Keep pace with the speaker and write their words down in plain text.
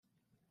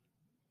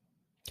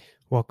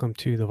Welcome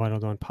to the Vital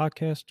Dawn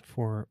podcast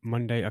for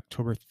Monday,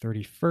 October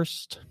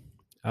 31st.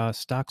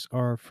 Stocks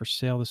are for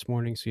sale this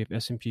morning. So you have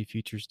S&P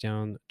futures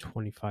down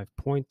 25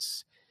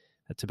 points.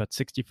 That's about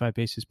 65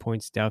 basis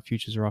points. Dow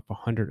futures are up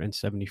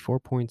 174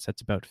 points.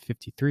 That's about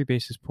 53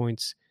 basis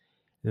points.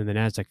 And then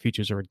the NASDAQ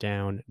futures are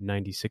down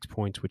 96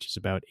 points, which is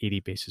about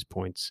 80 basis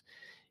points.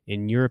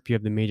 In Europe, you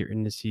have the major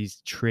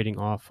indices trading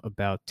off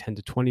about 10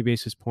 to 20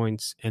 basis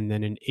points. And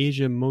then in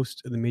Asia,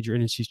 most of the major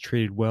indices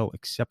traded well,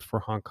 except for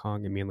Hong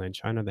Kong and mainland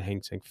China. The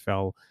Hang Seng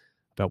fell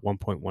about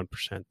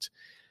 1.1%.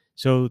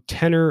 So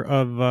tenor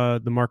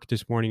of the market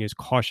this morning is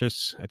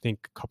cautious. I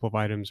think a couple of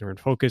items are in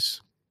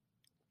focus.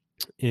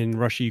 In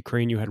Russia,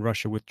 Ukraine, you had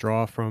Russia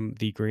withdraw from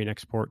the grain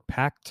export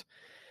pact.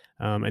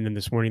 And then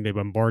this morning, they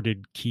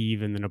bombarded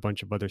Kyiv and then a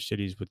bunch of other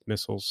cities with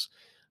missiles.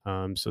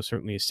 So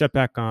certainly a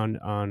setback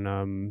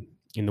on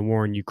in the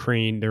war in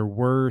Ukraine. There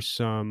were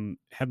some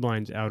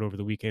headlines out over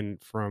the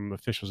weekend from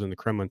officials in the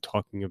Kremlin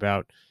talking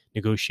about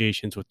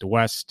negotiations with the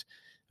West.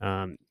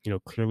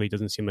 Clearly it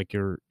doesn't seem like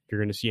you're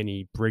going to see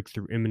any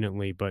breakthrough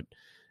imminently, but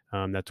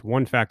that's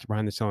one factor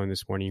behind the selling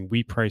this morning.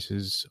 Wheat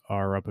prices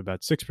are up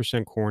about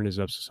 6%. Corn is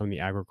up, so some of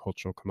the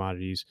agricultural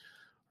commodities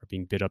are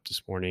being bid up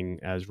this morning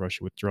as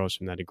Russia withdraws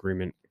from that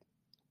agreement.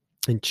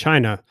 In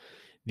China,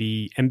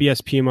 the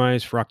MBS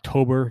PMIs for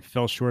October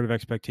fell short of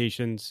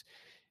expectations.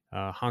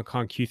 Hong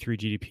Kong Q3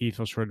 GDP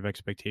fell short of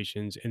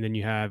expectations. And then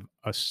you have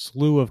a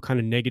slew of kind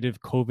of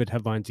negative COVID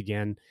headlines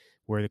again,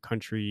 where the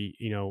country,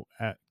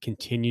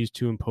 continues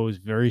to impose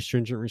very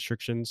stringent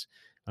restrictions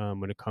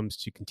when it comes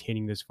to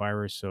containing this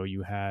virus. So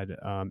you had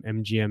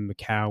MGM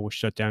Macau was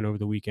shut down over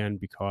the weekend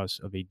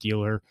because of a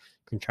dealer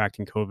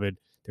contracting COVID.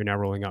 They're now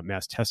rolling out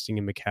mass testing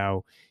in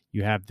Macau.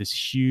 You have this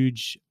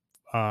huge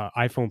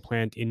iPhone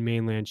plant in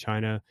mainland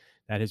China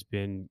that has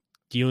been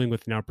dealing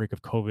with an outbreak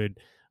of COVID.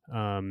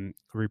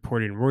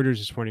 Reported in Reuters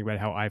this morning about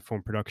how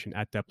iPhone production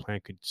at that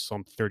plant could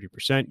slump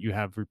 30%. You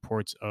have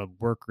reports of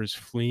workers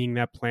fleeing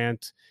that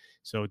plant.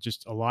 So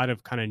just a lot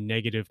of kind of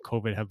negative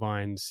COVID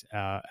headlines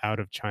out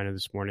of China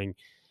this morning.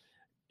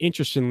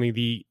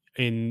 Interestingly,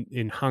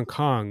 in Hong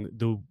Kong,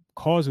 the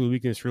cause of the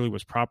weakness really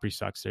was property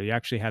stocks. They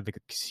actually had the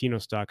casino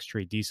stocks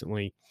trade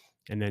decently,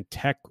 and then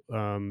tech,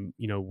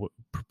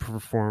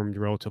 performed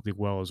relatively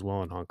well as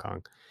well in Hong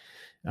Kong.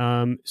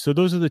 So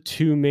those are the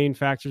two main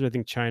factors. I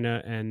think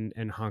China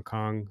and Hong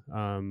Kong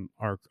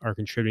are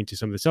contributing to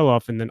some of the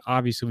sell-off. And then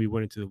obviously we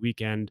went into the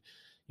weekend.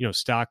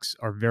 Stocks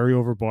are very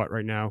overbought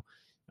right now,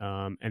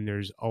 and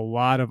there's a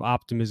lot of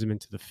optimism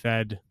into the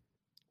Fed.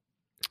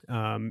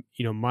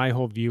 My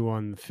whole view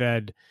on the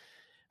Fed,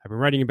 I've been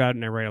writing about it,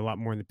 and I write a lot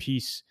more in the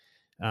piece.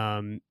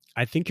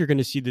 I think you're going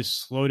to see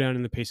this slowdown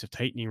in the pace of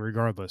tightening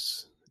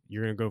regardless.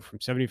 You're going to go from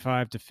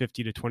 75 to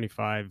 50 to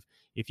 25.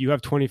 If you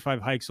have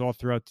 25 hikes all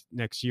throughout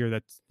next year,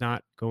 that's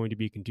not going to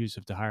be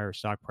conducive to higher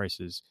stock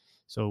prices.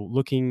 So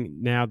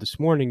looking now this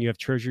morning, you have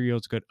Treasury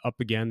yields got up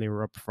again. They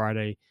were up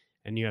Friday,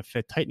 and you have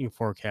Fed tightening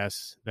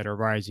forecasts that are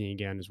rising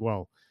again as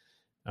well.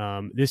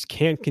 This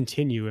can't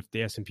continue if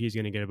the S&P is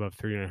going to get above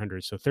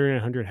 3,900. So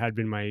 3,900 had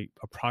been my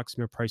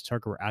approximate price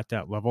target. We're at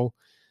that level.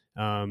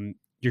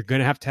 You're going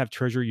to have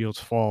Treasury yields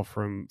fall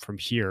from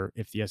here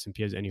if the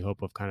S&P has any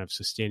hope of kind of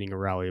sustaining a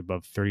rally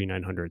above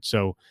 3,900.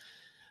 So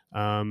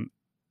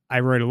I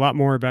write a lot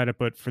more about it,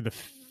 but for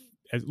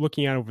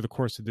looking at over the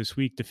course of this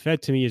week, the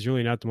Fed to me is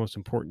really not the most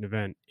important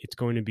event. It's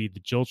going to be the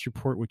JOLTS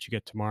report, which you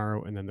get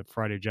tomorrow, and then the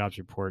Friday jobs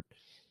report.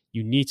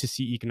 You need to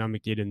see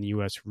economic data in the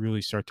U.S.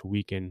 really start to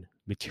weaken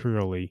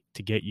materially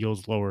to get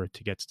yields lower,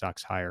 to get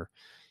stocks higher.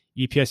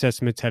 EPS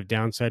estimates have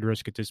downside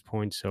risk at this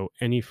point, so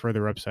any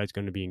further upside is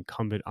going to be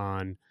incumbent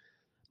on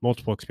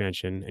multiple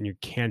expansion, and you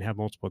can't have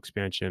multiple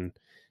expansion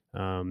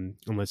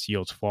unless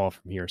yields fall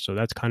from here. So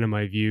that's kind of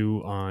my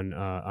view on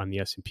the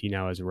S&P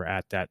now as we're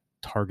at that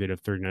target of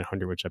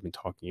 3,900, which I've been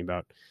talking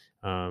about.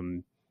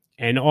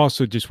 And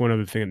also just one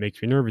other thing that makes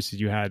me nervous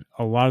is you had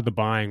a lot of the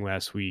buying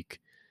last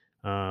week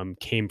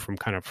came from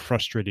kind of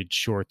frustrated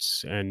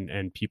shorts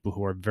and people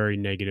who are very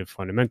negative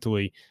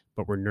fundamentally,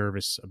 but were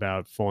nervous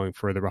about falling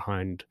further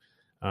behind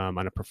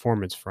on a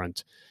performance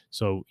front.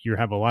 So you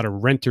have a lot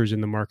of renters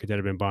in the market that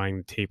have been buying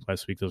the tape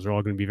last week. Those are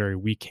all going to be very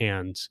weak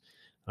hands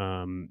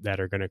that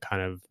are going to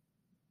kind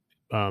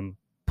of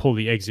pull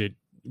the exit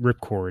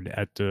ripcord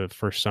at the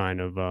first sign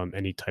of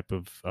any type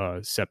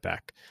of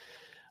setback.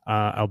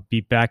 I'll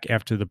be back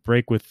after the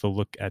break with the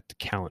look at the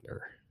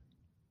calendar.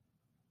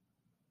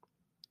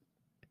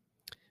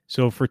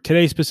 So for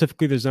today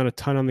specifically, there's not a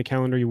ton on the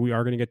calendar. We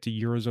are going to get to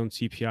Eurozone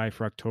CPI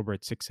for October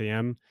at 6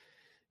 a.m.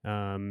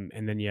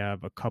 And then you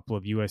have a couple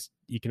of U.S.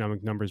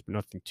 economic numbers, but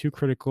nothing too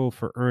critical.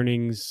 For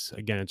earnings,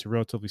 again, it's a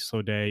relatively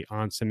slow day.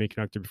 On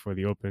Semiconductor before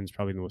the open is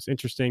probably the most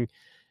interesting.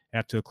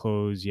 After the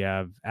close, you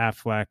have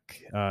Aflac,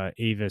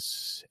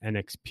 Avis,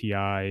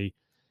 NXPI.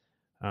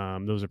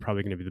 Those are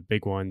probably going to be the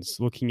big ones.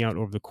 Looking out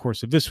over the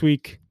course of this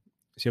week,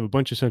 so you have a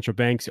bunch of central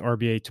banks,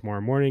 RBA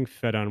tomorrow morning,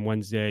 Fed on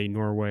Wednesday,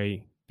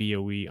 Norway,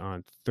 BOE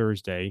on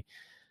Thursday.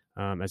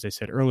 As I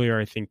said earlier,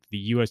 I think the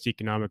U.S.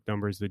 economic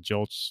numbers, the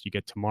JOLTS you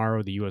get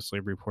tomorrow, the U.S.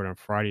 labor report on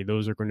Friday,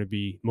 those are going to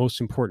be most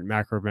important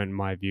macro event in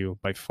my view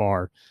by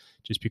far,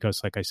 just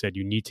because, like I said,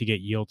 you need to get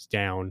yields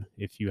down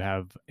if you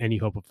have any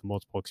hope of the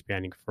multiple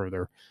expanding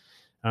further.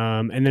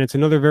 And then it's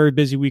another very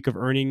busy week of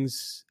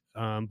earnings,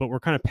 but we're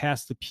kind of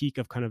past the peak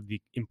of kind of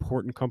the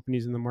important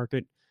companies in the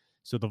market.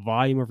 So the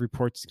volume of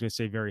reports is going to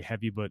stay very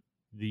heavy, but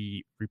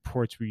the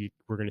reports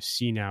we're going to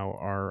see now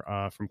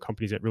are from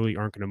companies that really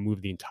aren't going to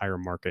move the entire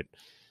market.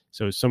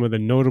 So some of the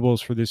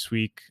notables for this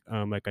week,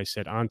 like I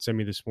said,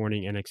 onsemi this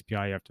morning,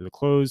 NXPI after the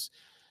close.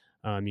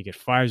 You get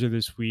Pfizer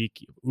this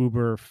week,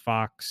 Uber,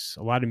 Fox,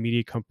 a lot of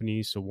media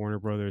companies. So Warner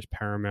Brothers,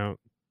 Paramount,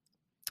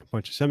 a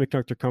bunch of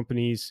semiconductor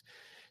companies,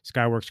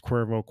 Skyworks,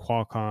 Cuervo,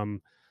 Qualcomm,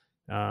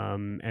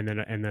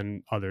 and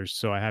then others.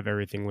 So I have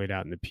everything laid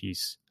out in the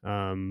piece.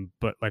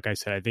 But like I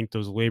said, I think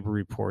those labor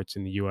reports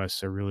in the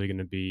U.S. are really going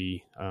to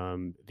be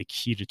the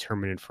key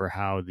determinant for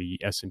how the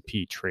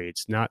S&P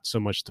trades, not so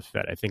much the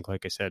Fed. I think,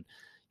 like I said,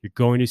 you're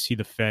going to see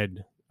the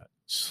Fed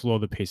slow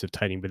the pace of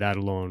tightening, but that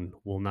alone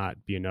will not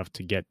be enough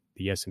to get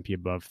the S&P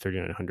above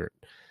 3,900.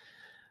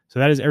 So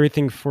that is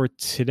everything for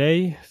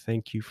today.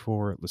 Thank you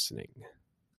for listening.